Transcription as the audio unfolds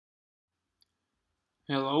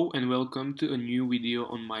Hello and welcome to a new video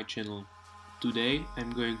on my channel. Today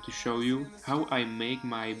I'm going to show you how I make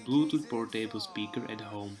my Bluetooth portable speaker at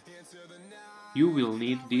home. You will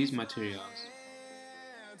need these materials.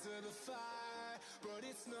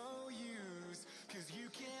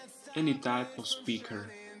 Any type of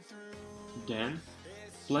speaker. Then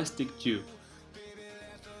plastic tube.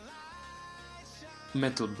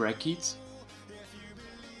 Metal brackets.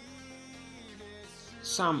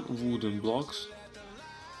 Some wooden blocks.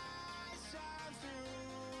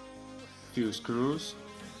 Few screws,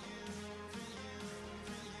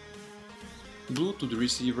 Bluetooth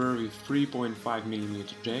receiver with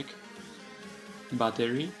 3.5mm jack,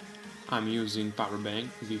 battery, I'm using power bank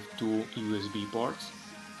with 2 USB ports,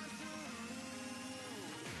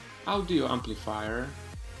 audio amplifier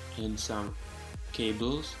and some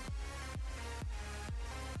cables,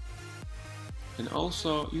 and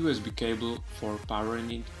also USB cable for powering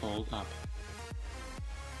it all up.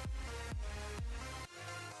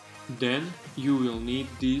 Then you will need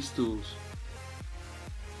these tools: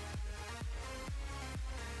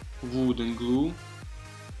 wooden glue,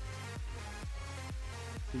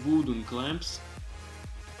 wooden clamps,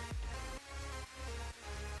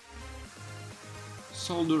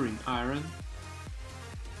 soldering iron,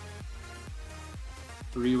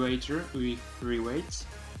 riveter with rivets,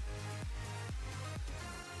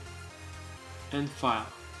 and file.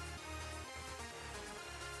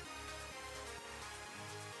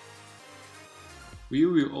 We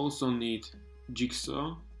will also need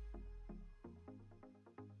jigsaw,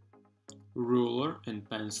 ruler and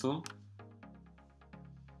pencil,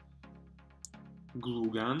 glue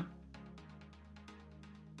gun,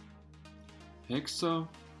 hacksaw,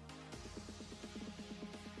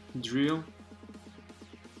 drill,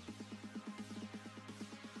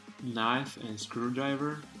 knife and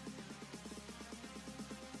screwdriver,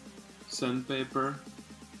 sandpaper,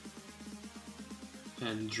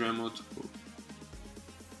 and Dremel tool.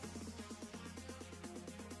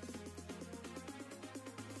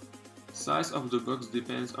 Size of the box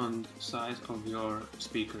depends on the size of your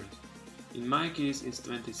speakers. In my case it's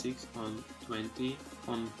 26 on 20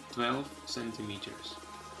 on 12 centimeters.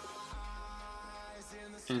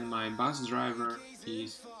 And my bus driver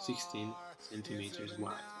is 16 centimeters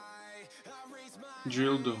wide.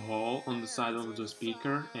 Drill the hole on the side of the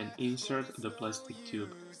speaker and insert the plastic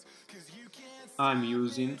tube. I'm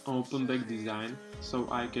using open back design so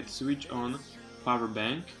I can switch on power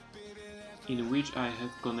bank, in which I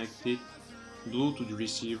have connected Bluetooth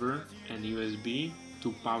receiver and USB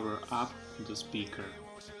to power up the speaker.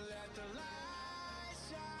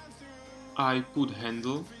 I put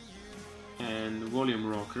handle and volume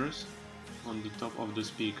rockers on the top of the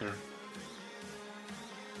speaker.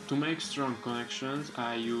 To make strong connections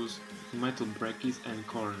I use metal brackets and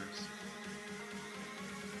corners.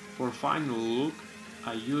 For final look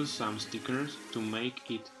I use some stickers to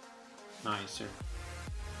make it nicer.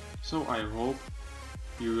 So I hope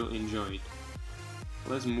you will enjoy it.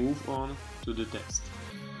 Let's move on to the test.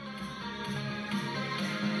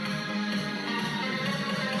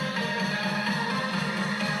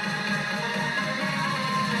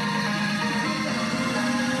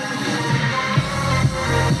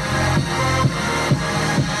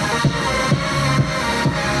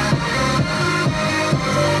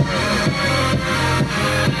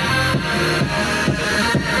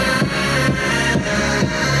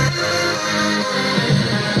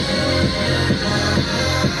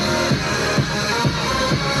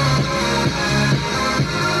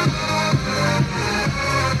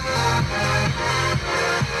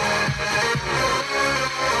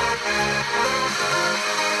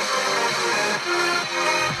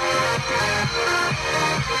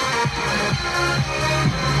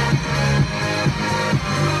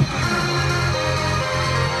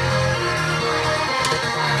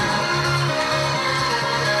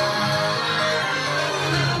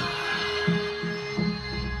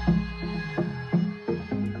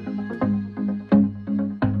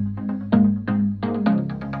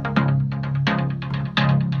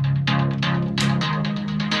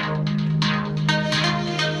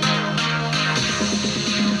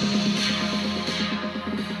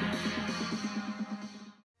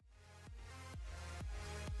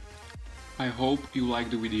 I hope you liked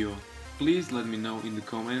the video. Please let me know in the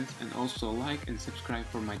comments and also like and subscribe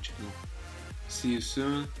for my channel. See you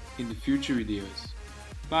soon in the future videos.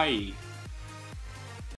 Bye!